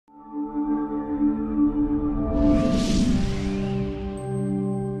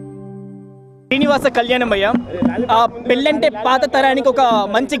Srinivasa Kalyanam పెళ్ళంటే పాత తరానికి ఒక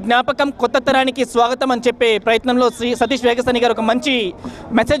మంచి జ్ఞాపకం కొత్త తరానికి స్వాగతం అని చెప్పే ప్రయత్నంలో సతీష్ వేగసని గారు ఒక మంచి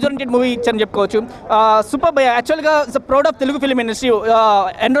మెసేజ్ ఓరియంటెడ్ మూవీ ఇచ్చారని చెప్పుకోవచ్చు. సూపర్ భయ యాక్చువల్గా proud of Telugu film industry.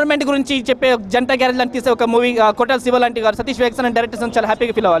 Environment గురించి చెప్పే జంట గ్యారేజ్ లాంటి తీసే ఒక మూవీ కోటాల శివ లాంటి గారు సతీష్ వేగసన్ అని డైరెక్టర్స్ చాలా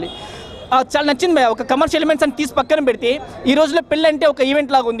హ్యాపీగా ఫీల్ అవ్వాలి. చాలా నచ్చింది భయ. ఒక కమర్షియల్ ఎలిమెంట్స్ అని తీసి పక్కన పెడితే ఈ రోజులో పెళ్ళి అంటే ఒక ఈవెంట్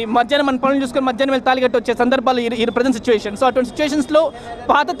లాగా ఉంది. మధ్యాహ్నం మన పనులు చూసుకొని మధ్యాహ్నం వెళ్ళి తాళి కట్టి వచ్చే సందర్భాలు ఈ ప్రజెంట్ సిచ్యువేషన్. సో అటువంటి సిచ్యువేషన్స్లో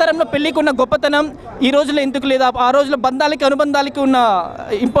పాత తరంలో పెళ్ళికి ఉన్న గొప్పతనం ఈ రోజులో ఎందుకు లేదా, ఆ రోజులో బంధాలకి అనుబంధాలకి ఉన్న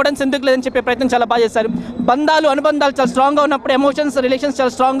ఇంపార్టెన్స్ ఎందుకు లేదని చెప్పే ప్రయత్నం చాలా బాగా చేశారు. బంధాలు అనుబంధాలు చాలా స్ట్రాంగ్గా ఉన్నప్పుడు ఎమోషన్స్ రిలేషన్స్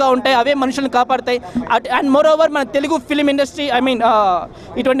చాలా స్ట్రాంగ్గా ఉంటాయి, అవే మనుషులను కాపాడతాయి. అండ్ మోర్ ఓవర్ మన తెలుగు ఫిలిం ఇండస్ట్రీ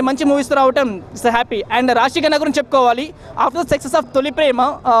ఇటువంటి మంచి మూవీస్ రావటం ఇట్స్ హ్యాపీ. అండ్ రాశికన్న గురించి చెప్పుకోవాలి. ఆఫ్టర్ సక్సెస్ ఆఫ్ తొలి ప్రేమ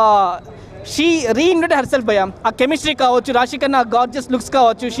షీ రీఇన్వెంటెడ్ హర్సెల్ఫ్ భయ. ఆ కెమిస్ట్రీ కావచ్చు, రాశికన్న గార్జియస్ లుక్స్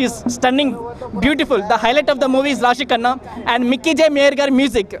కావచ్చు, she is stunning beautiful. The highlight of the movie is Rashi Khanna and Mickey J mayor గారి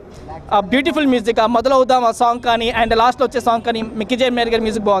మ్యూజిక్, బ్యూటిఫుల్ మ్యూజిక్. మొదలవుదాం ఆ సాంగ్ కానీ అండ్ లాస్ట్లో వచ్చే సాంగ్ కానీ మిక్కీ జే మేయర్ గారి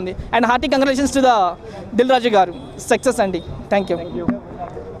మ్యూజిక్ బాగుంది. And hearty congratulations to the Dil Raju గారు, సక్సెస్ అండి. Thank you.